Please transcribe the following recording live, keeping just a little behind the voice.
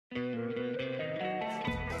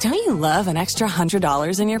Don't you love an extra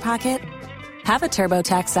 $100 in your pocket? Have a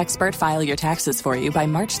TurboTax expert file your taxes for you by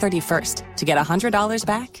March 31st to get $100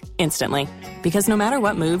 back instantly. Because no matter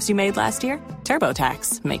what moves you made last year,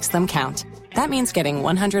 TurboTax makes them count. That means getting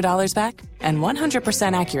 $100 back and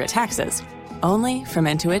 100% accurate taxes, only from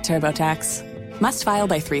Intuit TurboTax. Must file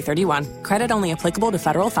by 3/31. Credit only applicable to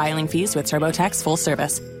federal filing fees with TurboTax full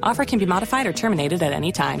service. Offer can be modified or terminated at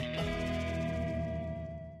any time.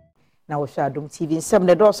 Now we shall do TV in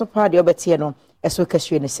 7 doors of party over Tiano, as we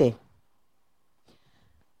can say.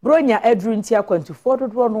 Bronya Edrin Tia 24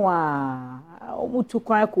 Ronwa Mutu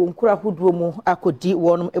Kwanko, Kura Hudromo, Akodi,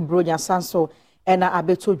 one Bronya Sanso, and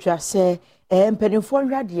Abeto Jase, and Penifon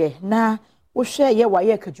Radie. Na, we share ye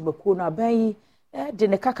wire Kajumakuna Bay,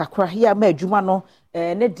 Denekaka Krahia, Medjumano,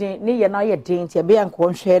 ne na ye dainty, be and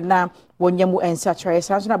Conshare na, one yamu and Satire,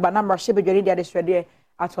 Sansona Banama Shebe Jodi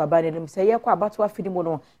Atwa Banem say, Yakwa Batwa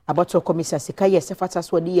Fidimono, Abato Commissar Sikaya,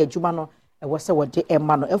 Sefatas Wadi, Jumano, and was a word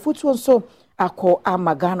Emano, and foot so. Ako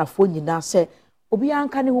amagana phone na se obi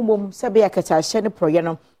anka ne humom sebe akata hye ne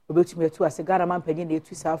proye obetumi atu asegara man panyin na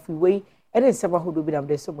etu sa freeway and in seba hodo bi na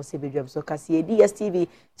de so mo sebe dwam so kase DSTV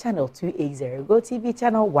channel 280 Go TV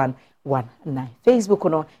channel 119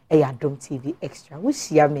 Facebook no Adom TV extra we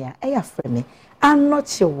share me frame and not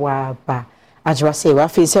chewa ba ajwa se wa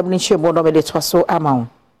fe sebe ni hwemo no me de to so ama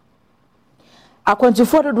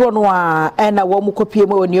Akwantifo do no a na wo mu kopie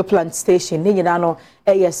mu new plant station ne nyina no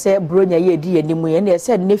se bronya ye di animu ye na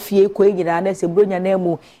se ne fie ko nyina na se bronya na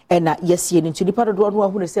mu na yesie ni ntunipa do no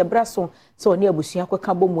ahu ne se braso se oni abusua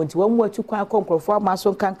kwaka bomu nti wo mu atu kwan konkrofo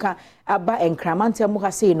amaso kanka aba enkramante mu ha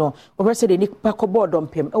sei no wo se de ni pa ko board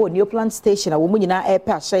mpem new plant station a wo mu nyina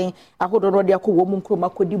pe ahyen ahodo no de akọ wo mu nkroma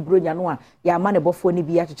kodi bronya no a ya ama ne bofo ni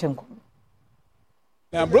bi akyekenko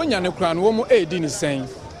na bronya ne kura no wo mu edi ni sen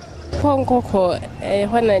Ponkoko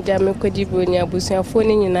hwana jame kodibunya busuafo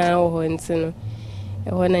ni nyina ho ntino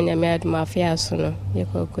hwana nyame aduma afia so no ye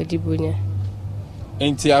kodibunya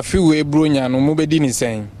enti afi we bronya no mo bedi ni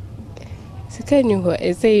sen sika ni ho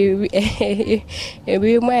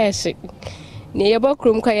ebi mo yeshi ni ye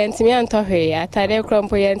bokrum kwa yantimi anto hwe atare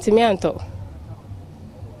krompo yantimi anto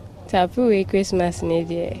tafi we Christmas ni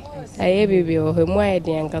die aye bibi ho mo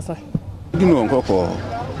ayedi ankasa dinu nkoko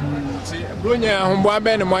Bronya hombo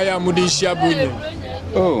abene moya mudishia bronya.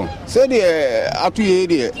 Oh, say the atu ye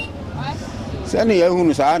de. Say na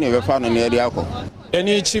yehunu sa na be fa no na de akọ.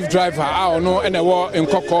 Any chief driver a ono na wo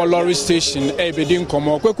nkoko lorry station e be din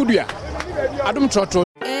komo kwakudua. Adom trotro.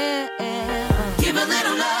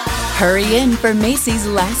 Hurry in for Macy's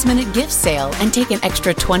last-minute gift sale and take an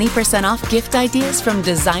extra 20% off gift ideas from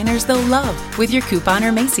designers they'll love with your coupon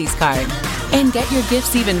or Macy's card. And get your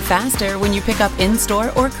gifts even faster when you pick up in-store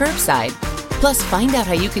or curbside. Plus, find out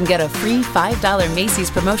how you can get a free $5 Macy's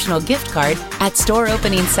promotional gift card at store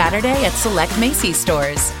opening Saturday at select Macy's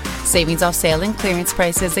stores. Savings off sale and clearance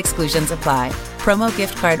prices, exclusions apply. Promo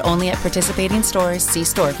gift card only at participating stores. See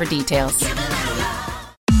store for details.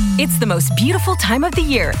 It's the most beautiful time of the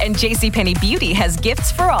year, and JCPenney Beauty has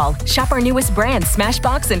gifts for all. Shop our newest brands,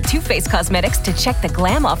 Smashbox and Too Faced Cosmetics, to check the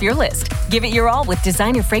glam off your list. Give it your all with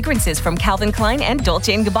designer fragrances from Calvin Klein and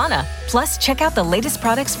Dolce & Gabbana. Plus, check out the latest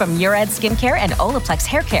products from Murad Skincare and Olaplex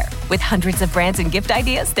Hair Care. With hundreds of brands and gift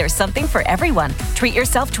ideas, there's something for everyone. Treat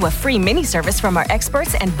yourself to a free mini service from our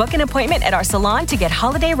experts and book an appointment at our salon to get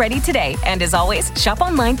holiday ready today. And as always, shop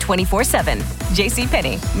online 24/7.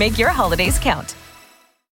 JCPenney, make your holidays count.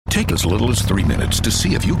 Take as little as 3 minutes to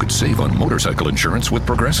see if you could save on motorcycle insurance with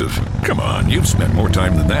Progressive. Come on, you've spent more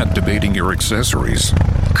time than that debating your accessories.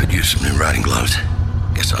 Could use some new riding gloves.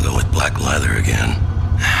 Guess I'll go with black leather again.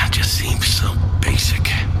 Just seems so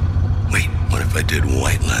basic. Wait, what if I did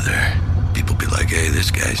white leather? People be like, hey, this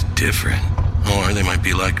guy's different. Or they might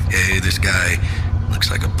be like, hey, this guy looks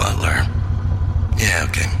like a butler. Yeah,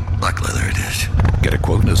 okay. Black leather it is. Get a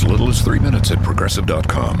quote in as little as 3 minutes at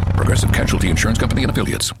Progressive.com. Progressive Casualty Insurance Company and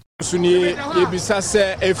Affiliates. Suni ebisa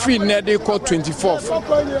se efri nede ko 24th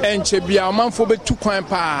enche bia amanfo be tu kwan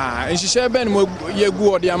pa enhihye ben mo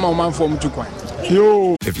yegu ode ama amanfo mu tu kwan.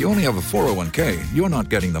 If you only have a 401k, you're not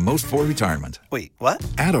getting the most for retirement. Wait, what?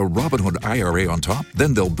 Add a Robinhood IRA on top,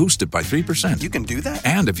 then they'll boost it by 3%. You can do that?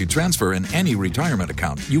 And if you transfer in any retirement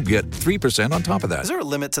account, you get 3% on top of that. Is there a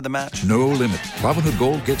limit to the match? No limit. Robinhood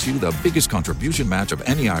Gold gets you the biggest contribution match of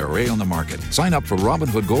any IRA on the market. Sign up for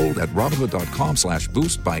Robinhood Gold at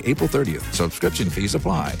Robinhood.com/boost by April 30th. Subscription fees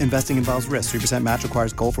apply. Investing involves risk. 3% match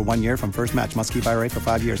requires gold for 1 year from first match. Must keep IRA for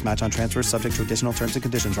 5 years. Match on transfers subject to additional terms and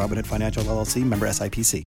conditions. Robinhood Financial LLC, member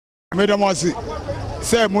SIPC. Madam Wasi,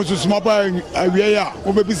 say Moses Mapa, Avia,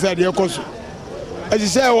 Ubebisa, the Ocoso. As you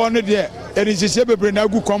say, I wanted there, and it's a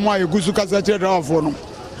Sebebrenagu Koma, Gusuka,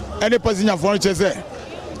 any passenger for each say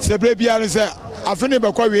Sebrebia say afini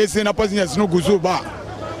be kwa we say na passengers no go so ba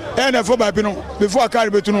and for ba before I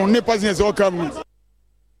carry betuno ne passengers all come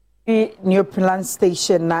New Plan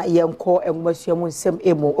Station na yenko enwasuamu nsem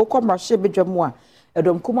emo okomrahye bedwamu a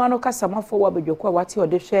edom kumano kasamafo wa bedwakwa wate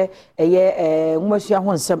odehwe eye nwasua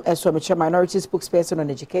ho nsem eso meche minority spokesperson on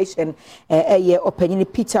education eye opanyini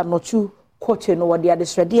Peter Nochu koche no wode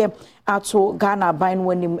adesrede ato Ghana aban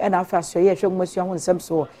wanim na afaso ye hwe nwasua ho nsem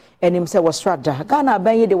so enim se wasrada Ghana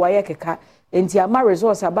aban ye de waye keka enti ama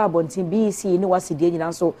resource ababontin BEC ni wasidie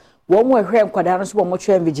nyina so wo mo hwe nkwada no so wo mo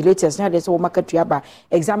twa vigilators na de so wo makatu aba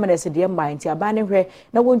examiners de mind abane hwe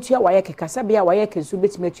na wontua waye kekasa bia waye kensu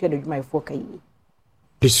betime atua na dwumayefo kai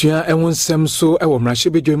Desua ewonsem so ewo mrahye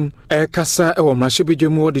bedwam kasa ewo mrahye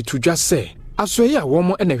bedwam wo de tudwa se asoye a wo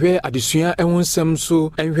mo enehwe adesua ewonsem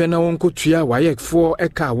so enhwe na wonkotua wayefo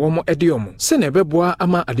eka wo mo edeyom se na beboa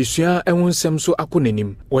ama adesua ewonsem so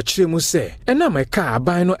akonanim wo kire mu se ena meka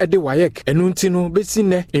aban no ede wayek enu ntino besi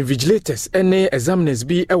ne invigilators ene examiners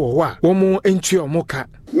bi ewo ho a wo mo entua mo ka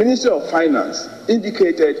Ministry of Finance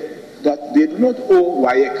indicated that they do not owe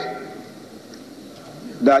WAEC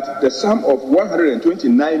that the sum of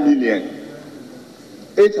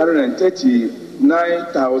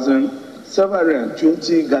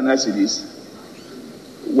 129,839,720 Ghana cedis,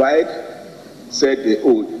 WAEC said they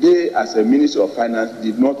owed. They, as a Ministry of Finance,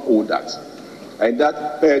 did not owe that. And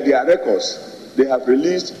that, per their records, they have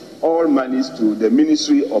released all monies to the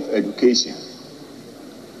Ministry of Education.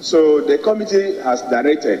 So the committee has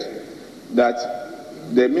directed that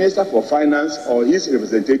the Minister for Finance or his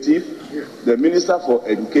representative, the Minister for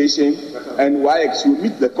Education, and WAEC should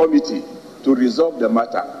meet the committee to resolve the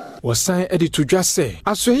matter. Wasan edi tudwa se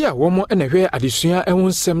asoye a womo enehwe adesua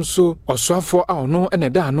ewonsem so osoafo a ono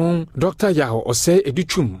eneda no Dr. Yaho ose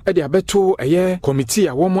editwum edi abeto eye committee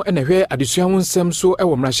a womo enehwe adesua wonsem so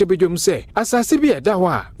ewo mrahye bedwom se asase bi eda ho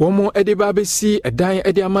a womo edi ba besi edan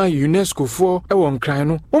edi ama UNESCO fo ewo nkran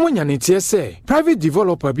no womo nyanete se private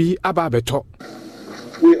developer bi aba abeto.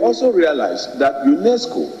 We also realized that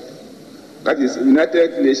UNESCO, that is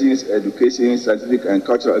United Nations Education, Scientific and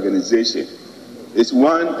Cultural Organization, is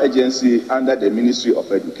one agency under the Ministry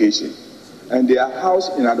of Education, and they are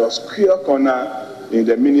housed in an obscure corner in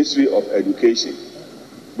the Ministry of Education.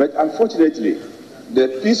 But unfortunately,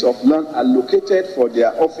 the piece of land allocated for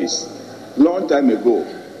their office long time ago,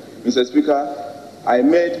 Mr. Speaker, I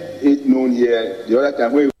made it known here the other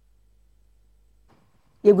time when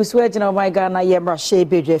Yeguswe jina my Ghana ye mrahye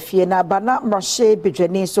bedwe fie na bana mrahye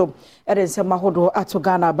bedwe so ere nsema hodo ato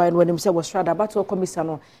Ghana ban wanim se wasrada bato komisa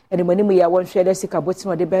no ene manim ya wonhwe de sika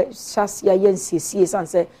botino de be chas ya yensiesie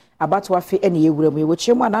sanse abato afi ene yewura mu ye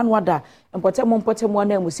wochemu ananu ada mpotemu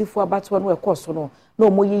na musifo abato no ekoso no na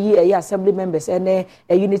omoyiyi eye assembly members ene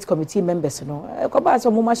unit committee members no ekoba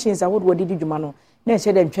so mo machines ahodo wodidi dwuma no na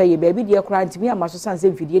ehye de ntwa ye ba bi de kora ntimi amaso sanse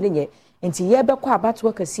vidie ne nye enti ye bekọ abato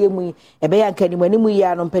akasie mu ebe ya nkani animu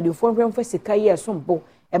ya no mpadifo nhwemfo sika ye sombo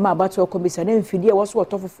e ma abato komisa na mfidie wo so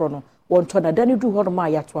otofoforo no wonto na dani du ho no ma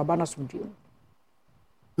ya to aba na somdie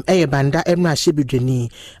eye banda emra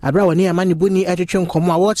shebidwani abra woni amane boni atwetwe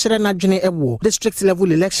nkomo a wo kire na dwene ewo district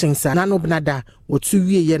level elections na no bnada wotu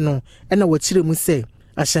wieye no na wo kire mu se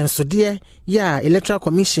ahyensode ya electoral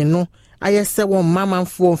commission no ayese won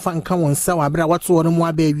mamanfo fa nka won sa wabra wato won mu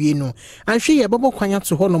abawie no anhwe ye bobo kwanya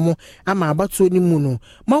to ho no mo ama abato ni mu no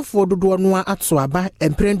manfo dodo no ato aba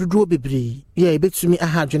empren dodo bebre ye betumi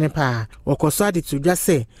ahadwene pa okoso ade to dwa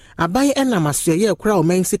se aban enamaso ye kura o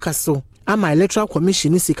man sika so ama electoral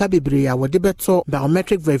commission sika bebre ya wode beto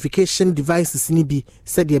biometric verification devices ni bi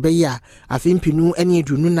said ye be ya afimpinu ene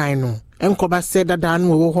edunu nan no enkoba se dada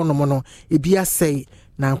no wo ho no mo no ebia sei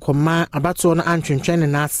na nkoma abato na antwentwen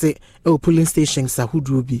na ase e polling stations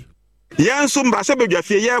ahudu bi yenso mbrase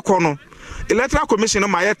bedwafie ye kono electoral commission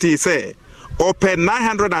ma yete say open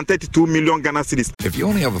 932 million Ghana cedis. If you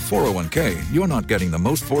only have a 401k, you're not getting the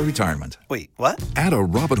most for retirement. Wait, what? Add a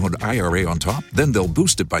Robinhood IRA on top, then they'll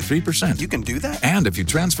boost it by 3%. You can do that? And if you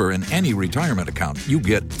transfer in any retirement account, you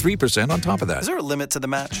get 3% on top of that. Is there a limit to the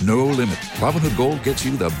match? No limit. Robinhood Gold gets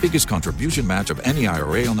you the biggest contribution match of any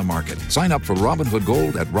IRA on the market. Sign up for Robinhood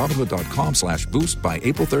Gold at Robinhood.com/boost by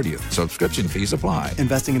April 30th. Subscription fees apply.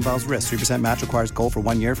 Investing involves risk. 3% match requires gold for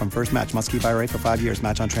 1 year from first match. Must keep IRA for 5 years.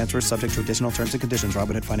 Match on transfers subject to additional terms and conditions.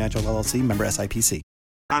 Robinhood Financial LLC, member SIPC.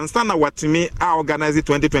 And stand what me are organizing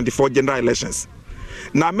 2024 general elections.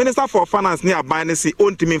 Now, Minister for Finance near Binance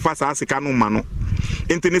own team in fast as Kanu Mano.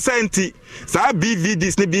 Intinicenti, sa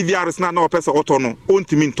BVDs ni BVRs na no person autono own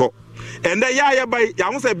team in top. And then ya by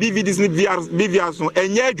ya say BVDs ni BVRs no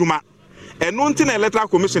enye juma. And non tin electoral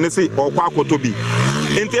commission say or kwa kotobi.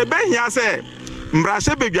 Inte be here say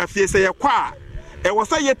mbrahye bedwafie sɛ yɛ kwa ɛwɔ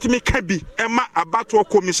sɛ yɛtimi ka bi ɛma abato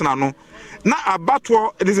commissioner no na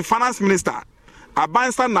abato it is the finance minister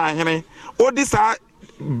abansa na hene odi sa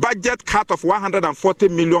budget cut of 140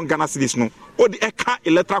 million Ghana cedis no odi eka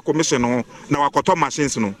electoral commission no na wakoto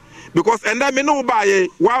machines no because and then me no buy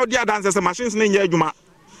while the dance machines no nya adwuma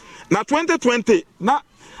na 2020 na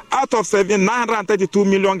out of 932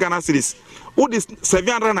 million Ghana cedis odi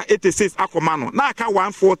 786 akoma no na aka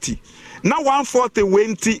 140 na 140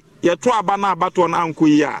 wenti ye to aba na abato na anko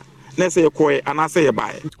yi a na say koe anase ye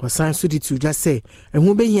bae wasan so di tu just say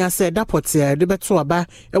ehun behia say dapot e de beto aba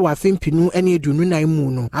e wa fempinu ene edunu nan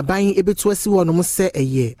mu no aban ebeto asi wo no mo se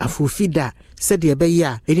eye afofida se de be ye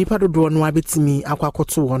a enipa dodo no abetimi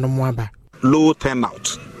akwakoto wo no mo aba low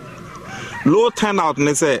turnout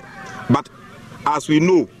ne say but as we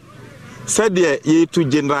know said ye to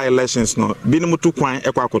general elections no binimu to kwan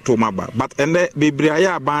ekwakoto maba but ende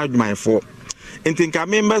bebriaya aban adwumanfo Intinka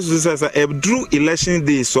members who says a true election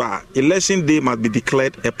day, so election day must be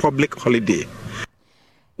declared a public holiday.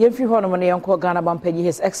 Yemfi hono mane yanko Ghana bampanyi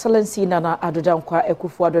His Excellency Nana Adodankwa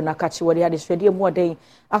Ekufuado na kachi wali ade swede mu oden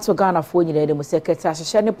ato Ghana fo nyina de mu sekretary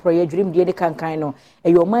ahye ne proye dwurim de kankan no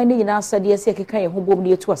eyo man ne nyina asade ase kekan ho bom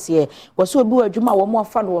ne etu ase wo so obi adwuma wo mo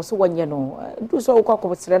afa no wo so wonye no du so wo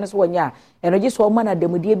kwakobsere ne so wonye a eno gi so ma na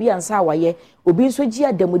damudie bi ansa waye obi nso gi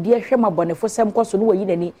adamudie hwe mabonefo sem koso no wayi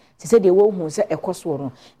nani se de wo hu se ekoso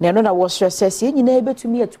no na eno na wo stress se nyina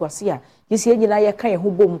ebetumi etu ase a yesi nyina ye kan ho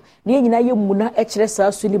bom ne nyina ye muna e kire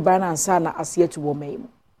saa su ni bana ansa na ase etu wo mai mu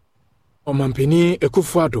Omampeni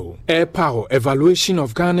Ekufuado, Power Evaluation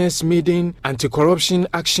of Ghana's Maiden Anti-Corruption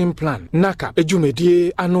Action Plan. Naka,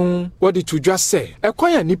 ejumedie anu, wadi tujwa se.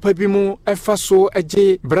 Kwaya nipa bimu, faso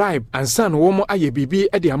eje bribe, ansan womo aye bibi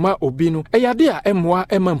edi ama obinu, yadea emwa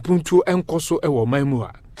emampuntu enkoso ewo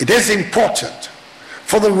maimua. It is important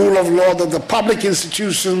for the rule of law that the public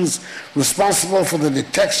institutions responsible for the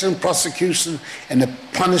detection, prosecution, and the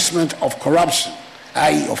punishment of corruption,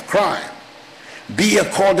 i.e. of crime, be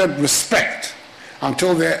accorded respect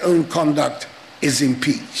until their own conduct is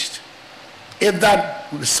impeached. If that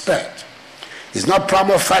respect is not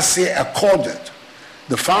prima facie accorded,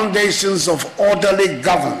 the foundations of orderly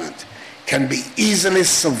government can be easily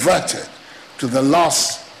subverted to the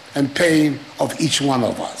loss and pain of each one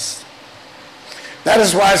of us. That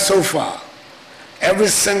is why so far, every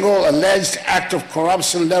single alleged act of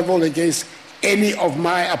corruption leveled against any of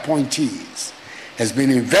my appointees has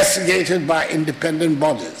been investigated by independent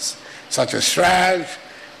bodies such as SRAG,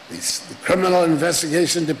 the Criminal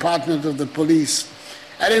Investigation Department of the Police,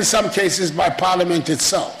 and in some cases by Parliament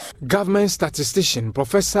itself. Government statistician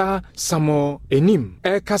Professor Samo Enim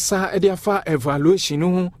Kasa Ediafa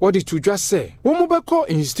evaluation wadi tujwa se womo beko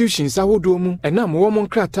institutions ahodo mu enam womo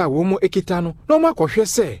nkrata womo ekitano no makohwe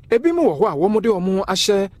se ebi mu wo ho a womo de womo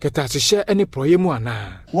ahye ketasehye ene proye mu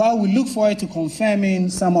ana. While we look forward to confirming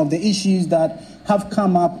some of the issues that have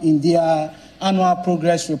come up in their annual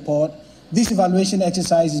progress report, this evaluation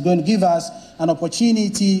exercise is going to give us an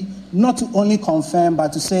opportunity not to only confirm,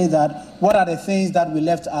 but to say that what are the things that we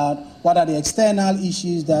left out, what are the external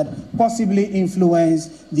issues that possibly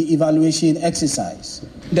influence the evaluation exercise.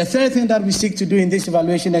 The third thing that we seek to do in this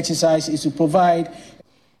evaluation exercise is to provide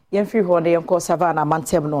Yemfi honde yanko Savannah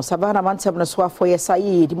Mantem no so afo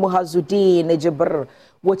Said Muhazuddin Ejibr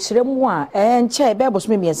wo kire mu a enche be boso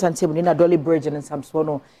me miensantem ni na Doli bridge ne samso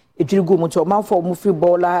no ejirigu mu to manfo mu free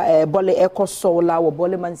Bole ekosola wo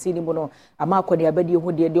Bole mansini mu no ama akoni abadi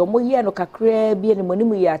ho de omo ye no kakra bi ne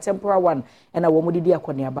monimu ya temporary one na wo mu didi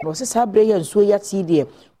akoni aba no se sabre ye nso ya ti de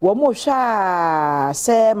wo mo hwa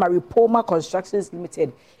se Maripoma Constructions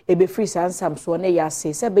Limited ebe free sansam so ne ya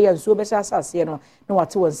se be ya nso be sha asase no na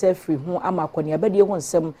wate won se free ho ama akoni abadi ho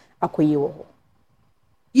nsem akoyi wo ho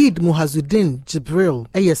Yid Muhazuddin Jibril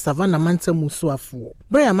Savannah Mantem Musuafo.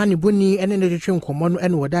 Brea mani buni ene netwetwe nkomo no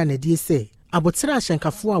ene woda na die se. Abotira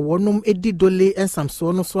ahyenkafo a wonom edi Doli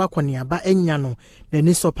ensamso no so akoniaba enya no na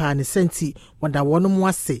ni sopa ne senti woda wonom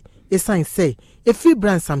ase esan se efi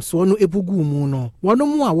bransamso no ebugu mu no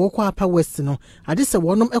wonom a wokọ apa west no ade se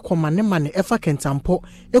wonom ekomane mane efa kentampo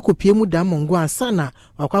ekopie mu da mongo ansa na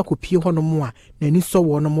wakọ akopie honom a na ni so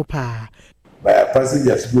wonom pa by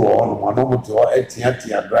passengers go on one to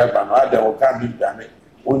etiatia driver no ada o ka bi dane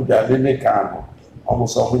on dane ne ka no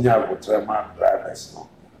almost so munya go train drivers no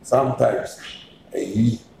sometimes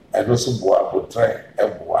I also go train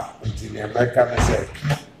eboa until America say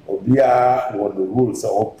obia what the rules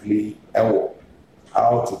are play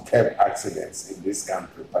how to curb accidents in this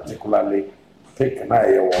country, particularly take na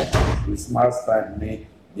Christmas time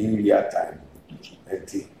New Year time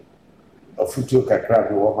a future kakra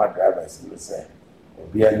be woman drivers will say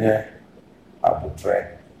obianye abutre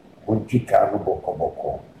wontwika no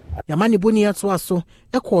bokoboko Yamani boni ato aso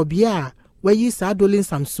ekọ bia wayi saa Doli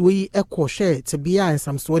nsamso yi ekọ hwe tebia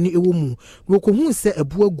nsamso ne ewo mu wokohu se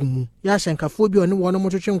abu agumu ya hyenkafo bi one wono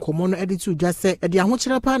motwetwe nkomo no editu dwa se ede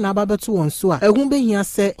ahokyere pa na ababeto won so a ehu behia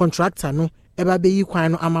se contractor no eba beyi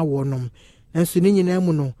kwan no ama wonom nanso ne nyina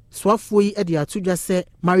mu no swafo yi ede atudwa se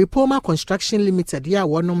Maripoma Construction Limited ya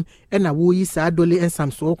wonom na wo yi saa Doli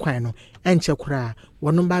nsamso kwan no enche kura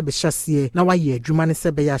wonom ba be hyase na waye adwuma ne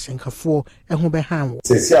se be ya hyenkafo ehu be han wo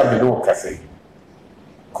sesi amino kase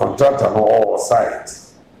contractor no all site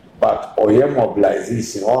but oye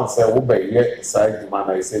mobilization on say wo be ye site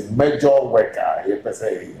man is a major worker ye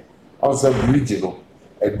pese on say regional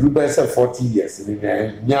a group say 40 years in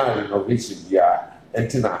nya renovation dia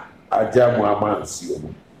entina aja mu amansi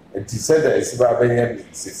o and he said that it's about being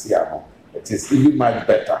sesiano it is even much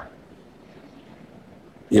better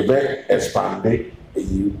you be expand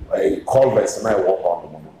a culvert na work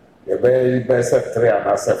on you be say 3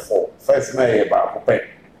 and say 4 first na e ba ko pe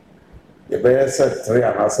you be say 3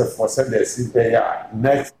 and say 4 say the see be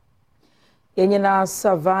next Yenyina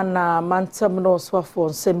Savannah mantam no swafo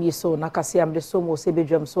nsemi so na kasiam de so mo se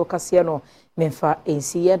bedwam so kasia no memfa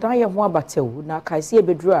ensi ye dan ye ho abatewu na kaisi e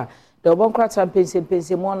bedru the obonkrata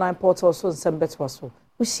pense mo online portal so nsem betwa so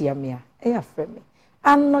usia me a e afreme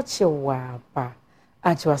anno chewa ba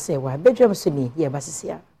ajwa se wa bedwam so ni ye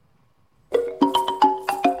basisia